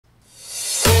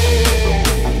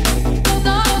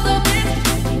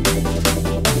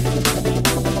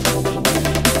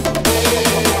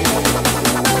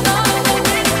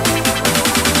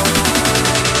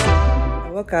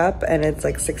woke up and it's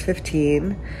like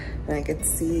 6:15 and I could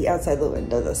see outside the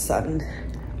window the sun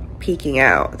peeking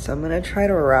out. So I'm gonna try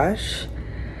to rush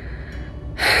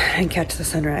and catch the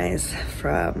sunrise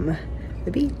from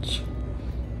the beach.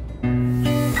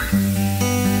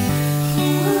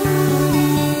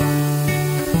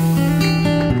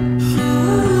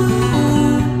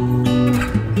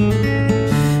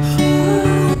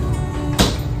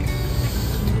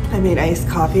 I made iced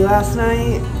coffee last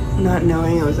night, not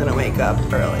knowing I was gonna wake up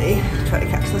early, try to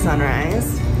catch the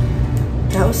sunrise.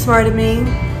 That was smart of me.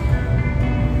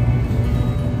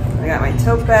 I got my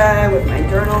tote bag with my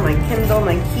journal, my Kindle,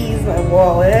 my keys, my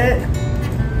wallet,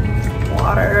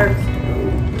 water.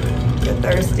 Ooh, get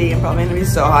thirsty. I'm probably gonna be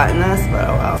so hot in this, but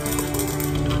oh well.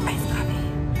 Iced coffee.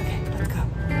 Okay, let's go.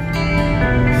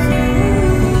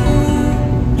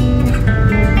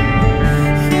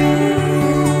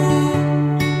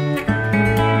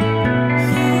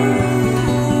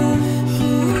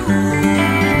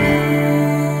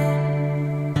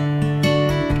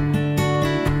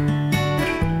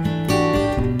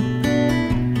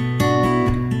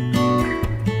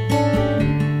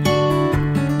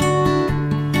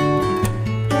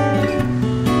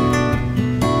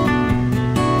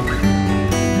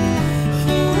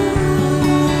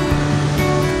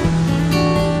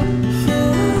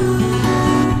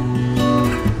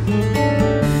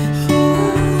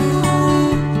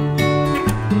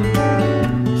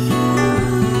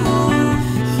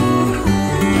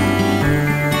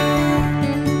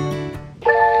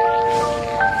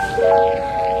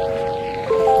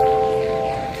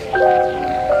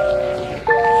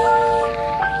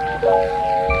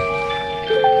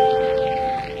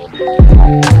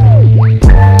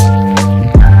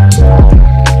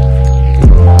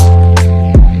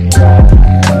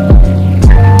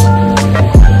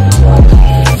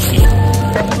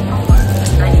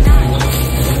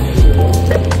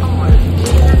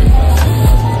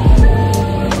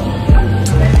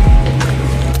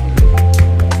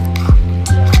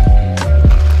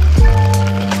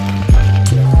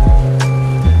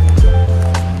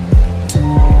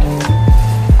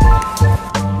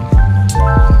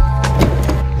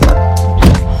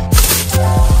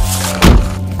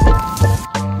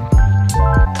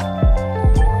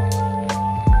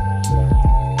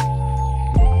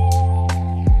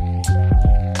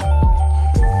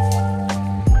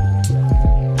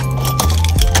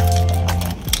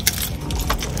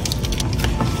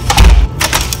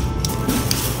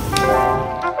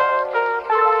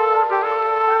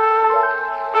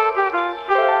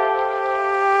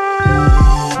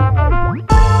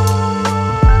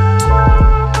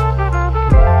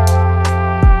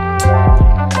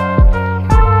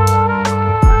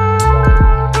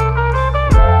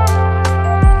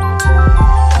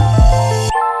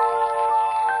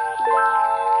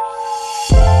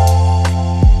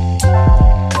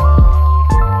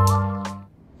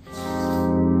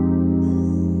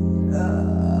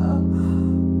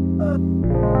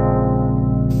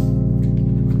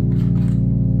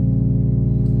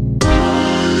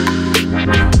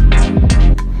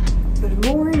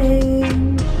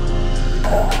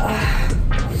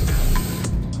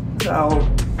 So,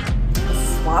 I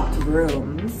swapped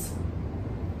rooms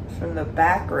from the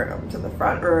back room to the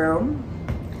front room.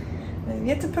 I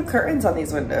get to put curtains on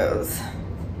these windows.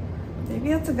 Maybe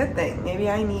that's a good thing. Maybe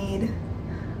I need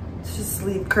to just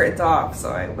leave curtains off so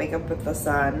I wake up with the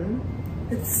sun.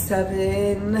 It's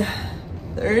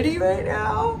 7:30 right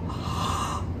now.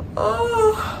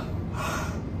 Oh,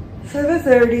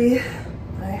 7:30.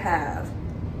 I have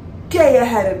day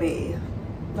ahead of me.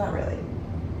 Not really.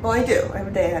 Well, I do. I have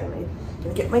a day ahead of me. I'm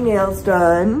gonna get my nails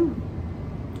done.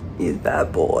 These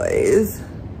bad boys.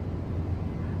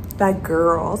 Bad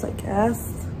girls, I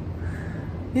guess.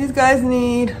 These guys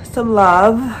need some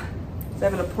love. So I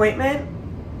have an appointment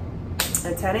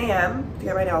at 10 a.m. to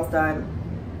get my nails done.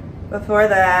 Before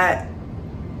that,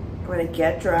 I'm gonna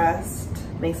get dressed,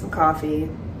 make some coffee.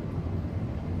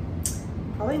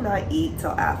 Probably not eat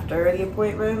till after the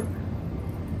appointment.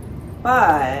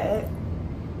 But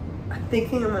I'm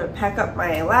thinking I'm gonna pack up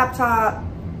my laptop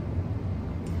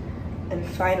and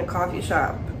find a coffee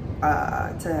shop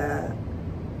to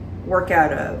work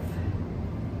out of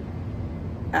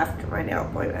after my nail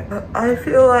appointment. I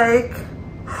feel like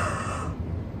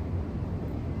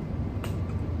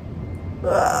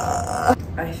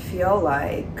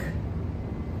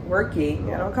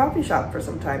working at a coffee shop for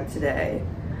some time today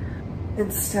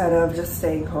instead of just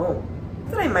staying home.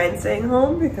 Not that I mind staying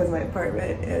home because my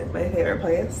apartment is my favorite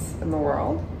place in the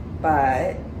world,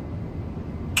 but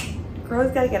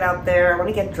girls gotta get out there. I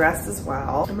wanna get dressed as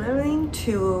well. I'm going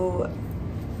to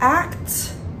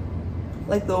act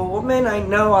like the woman I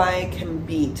know I can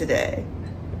be today.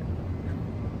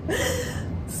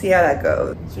 See how that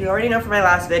goes. So you already know from my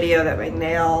last video that my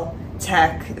nail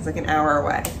tech is like an hour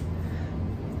away.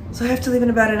 So I have to leave in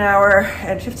about an hour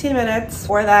and 15 minutes.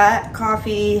 For that,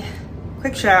 coffee,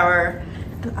 quick shower,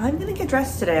 and I'm gonna get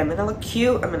dressed today. I'm gonna look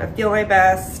cute, I'm gonna feel my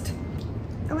best.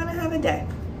 I'm gonna have a day.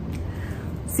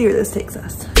 See where this takes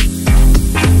us.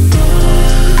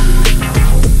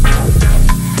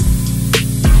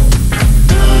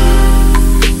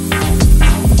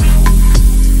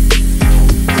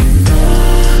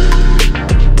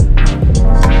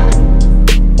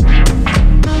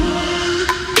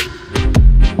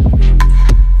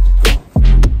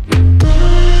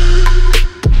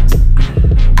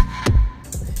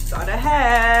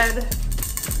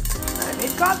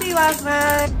 Last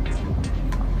night.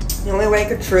 The only way I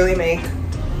could truly make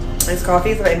iced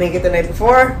coffee is if I make it the night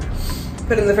before,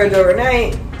 put it in the fridge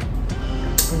overnight,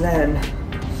 and then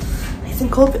nice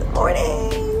and cold for the morning.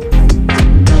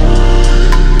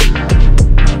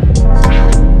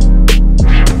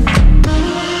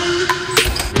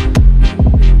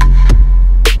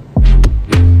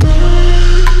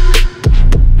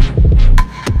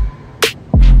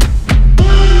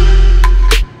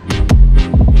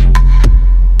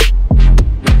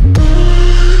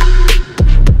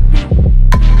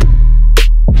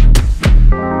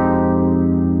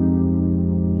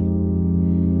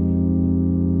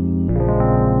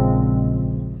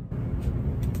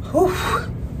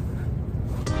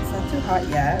 Hot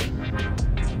yet.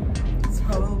 It's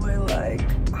probably like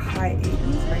high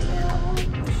 80s right now.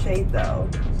 The shade though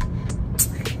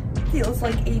feels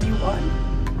like 81.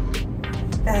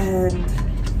 And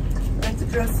I have to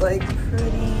dress like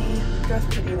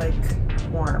pretty like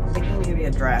warm. I'm thinking maybe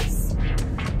a dress.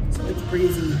 So it's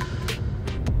breezy.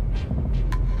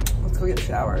 Let's go get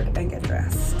showered and get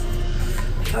dressed.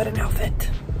 Got an outfit.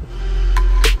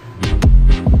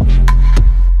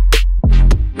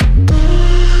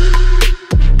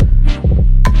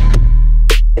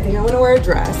 I think I'm gonna wear a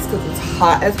dress because it's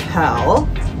hot as hell.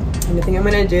 And I think I'm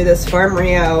gonna do this Farm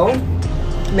Rio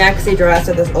maxi dress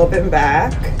with this open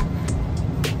back.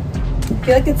 I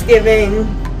feel like it's giving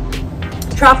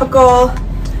tropical.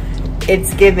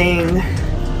 It's giving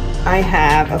I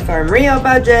have a Farm Rio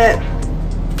budget.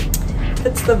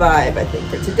 Fits the vibe, I think,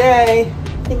 for today.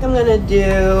 I think I'm gonna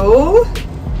do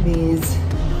these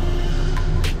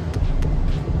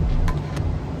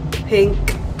pink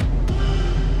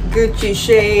Gucci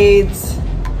shades.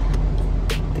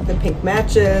 I think the pink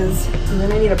matches. And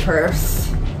then I need a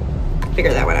purse.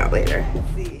 Figure that one out later.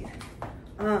 Let's see.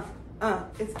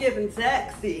 It's giving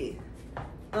sexy.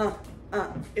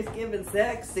 It's giving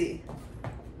sexy.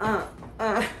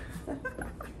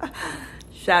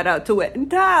 Shout out to Wet and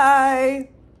Tie.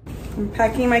 I'm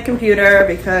packing my computer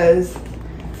because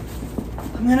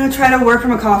I'm gonna try to work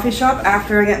from a coffee shop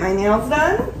after I get my nails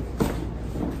done.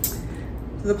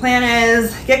 So the plan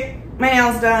is get my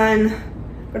nails done,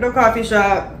 go to a coffee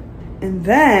shop, and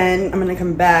then I'm gonna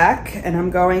come back and I'm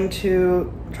going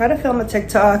to try to film a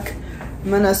TikTok.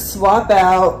 I'm gonna swap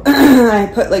out,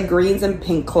 I put like greens and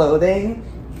pink clothing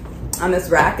on this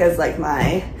rack as like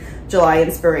my July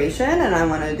inspiration, and I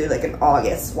wanna do like an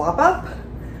August swap up.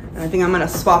 And I think I'm gonna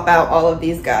swap out all of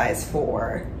these guys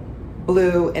for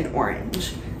blue and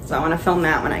orange. So I wanna film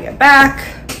that when I get back,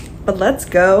 but let's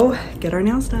go get our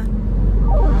nails done.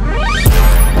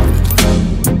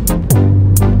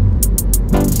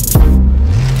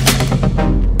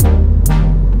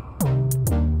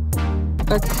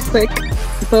 A quick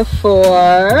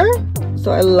before.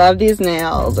 So I love these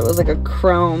nails. It was like a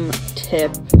chrome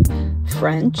tip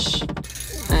French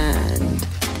and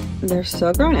they're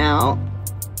so grown out.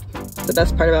 The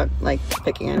best part about like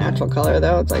picking a natural color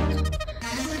though, it's like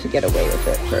to get away with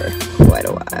it for quite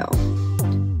a while.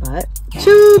 But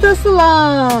to the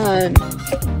salon.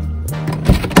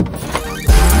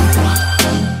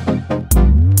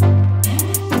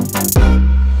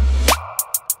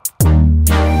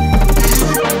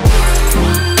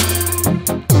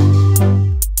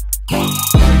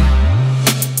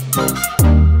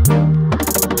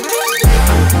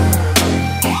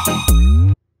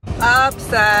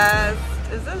 Obsessed.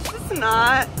 Is this just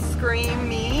not scream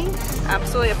me?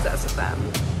 Absolutely obsessed with them.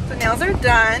 The nails are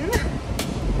done.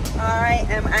 I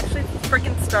am actually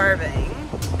freaking starving.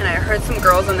 And I heard some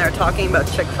girls in there talking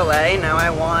about Chick-fil-A. Now I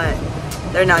want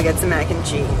their nuggets and mac and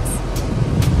cheese.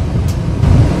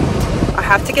 I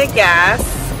have to get gas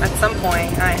at some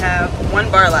point. I have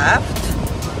 1 bar left.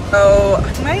 So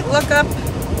I might look up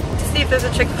to see if there's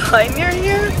a Chick-fil-A near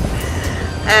here.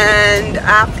 And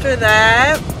after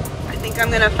that, I think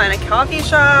I'm gonna find a coffee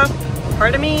shop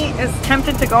Part of me is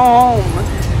tempted to go home.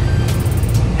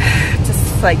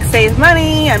 Just like save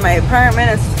money, and my apartment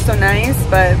is so nice,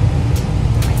 but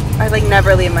I like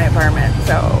never leave my apartment,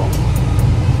 so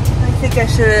I think I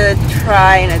should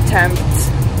try and attempt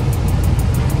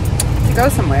to go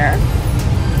somewhere.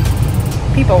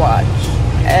 People watch.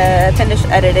 Finish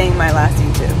editing my last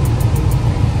YouTube.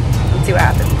 Let's see what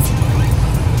happens.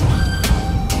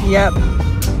 Yep,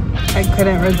 I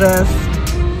couldn't resist.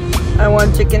 I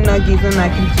want chicken nuggets and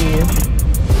mac and cheese.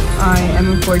 I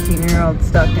am a 14-year-old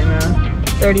stuck in a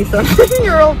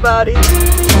 30-something-year-old body.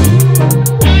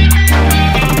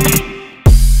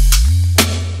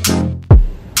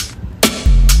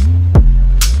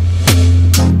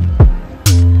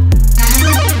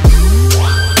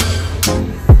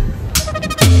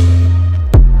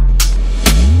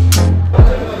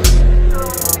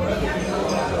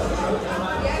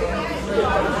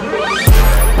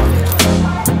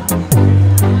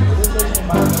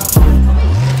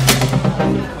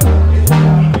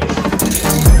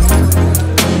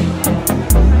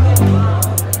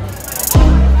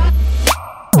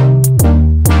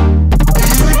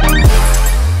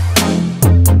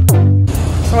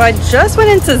 I just went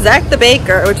into Zak the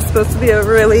Baker, which is supposed to be a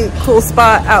really cool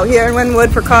spot out here in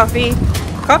Wynwood for coffee.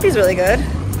 Coffee's really good.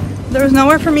 There was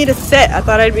nowhere for me to sit. I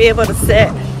thought I'd be able to sit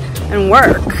and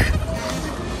work.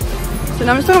 So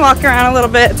now I'm just gonna walk around a little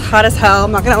bit. It's hot as hell,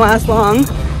 I'm not gonna last long.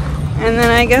 And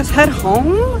then I guess head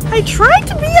home. I tried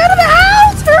to be out of the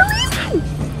house for a reason.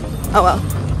 Oh well.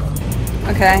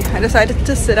 Okay, I decided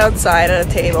to sit outside at a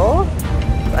table.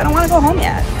 But I don't wanna go home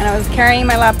yet. And I was carrying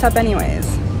my laptop anyways.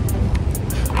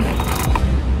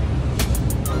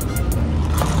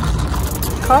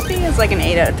 Coffee is like an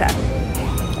 8 out of 10.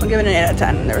 I'll give it an 8 out of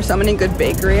 10. There were so many good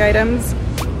bakery items,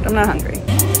 but I'm not hungry.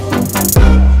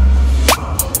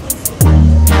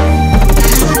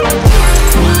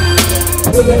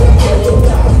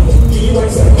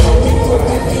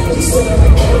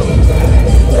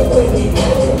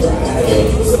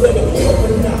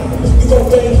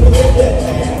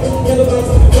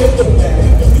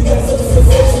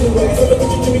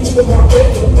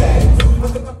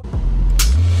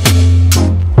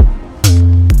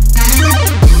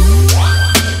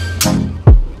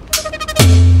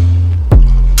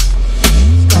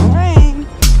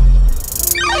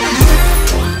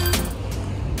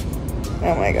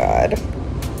 Oh my god.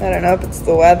 I don't know if it's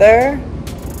the weather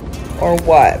or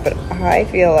what, but I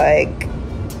feel like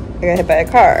I got hit by a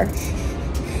car.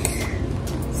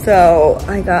 So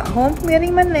I got home from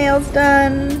getting my nails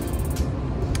done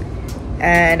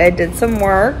and I did some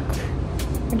work.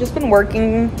 I've just been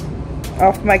working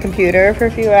off my computer for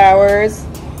a few hours,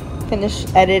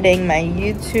 finished editing my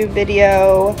YouTube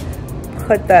video,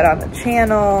 put that on the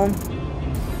channel.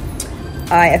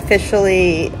 I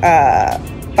officially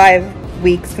 5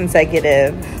 weeks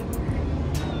consecutive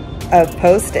of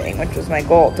posting, which was my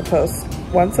goal, to post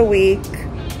once a week,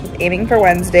 aiming for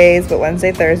Wednesdays, but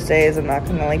Wednesday, Thursdays, I'm not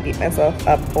gonna like beat myself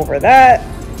up over that.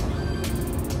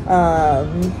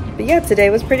 But yeah, today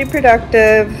was pretty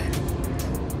productive.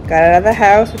 Got out of the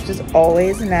house, which is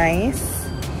always nice.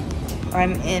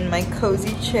 I'm in my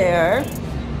cozy chair,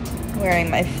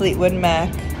 wearing my Fleetwood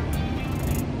Mac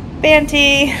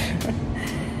Banty.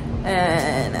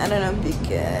 And I don't know if you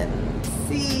can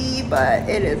see, but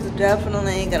it is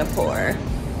definitely gonna pour.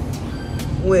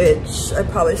 Which I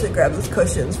probably should grab those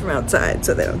cushions from outside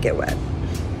so they don't get wet.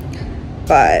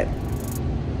 But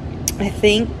I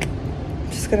think I'm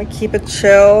just gonna keep it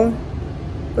chill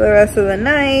for the rest of the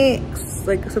night.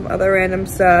 Like some other random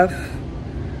stuff.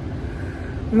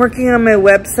 I'm working on my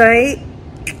website.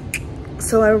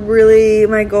 So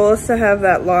my goal is to have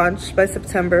that launched by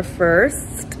September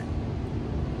 1st.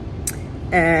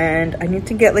 And I need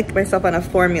to get like myself on a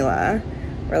formula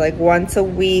where like once a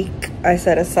week I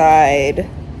set aside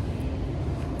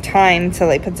time to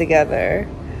like put together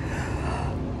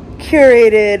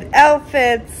curated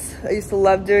outfits. I used to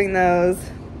love doing those.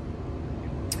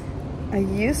 I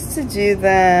used to do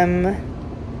them,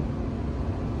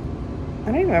 I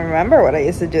don't even remember what I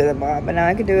used to do them on, but now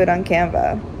I can do it on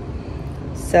Canva.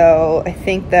 So I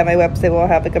think that my website will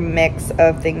have like a mix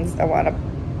of things I want to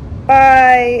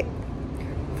buy,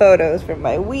 photos from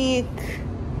my week,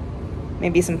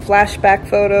 maybe some flashback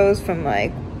photos from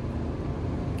like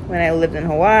when I lived in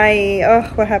Hawaii. Oh,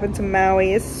 what happened to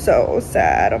Maui is so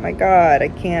sad. Oh my god, I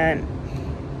can't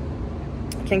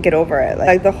get over it.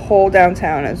 Like the whole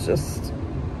downtown is just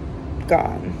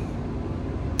gone.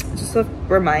 Just a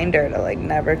reminder to like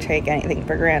never take anything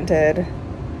for granted,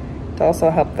 to also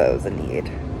help those in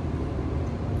need.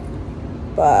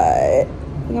 But I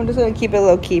think I'm just gonna keep it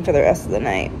low key for the rest of the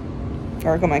night.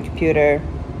 Work on my computer,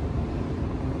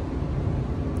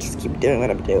 keep doing what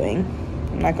I'm doing.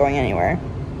 I'm not going anywhere.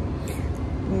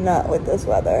 Not with this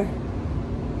weather.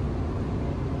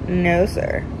 No,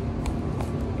 sir.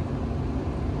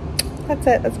 That's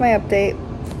it. That's my update.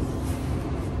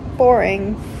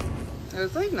 Boring.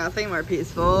 There's like nothing more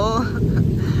peaceful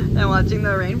than watching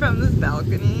the rain from this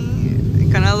balcony.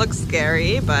 It kind of looks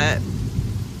scary, but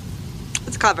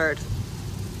it's covered.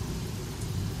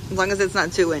 As long as it's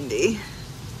not too windy.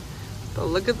 But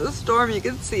look at the storm. You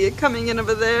can see it coming in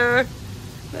over there.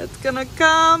 It's gonna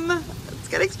come. It's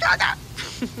getting stronger.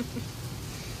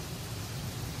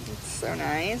 It's so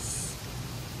nice.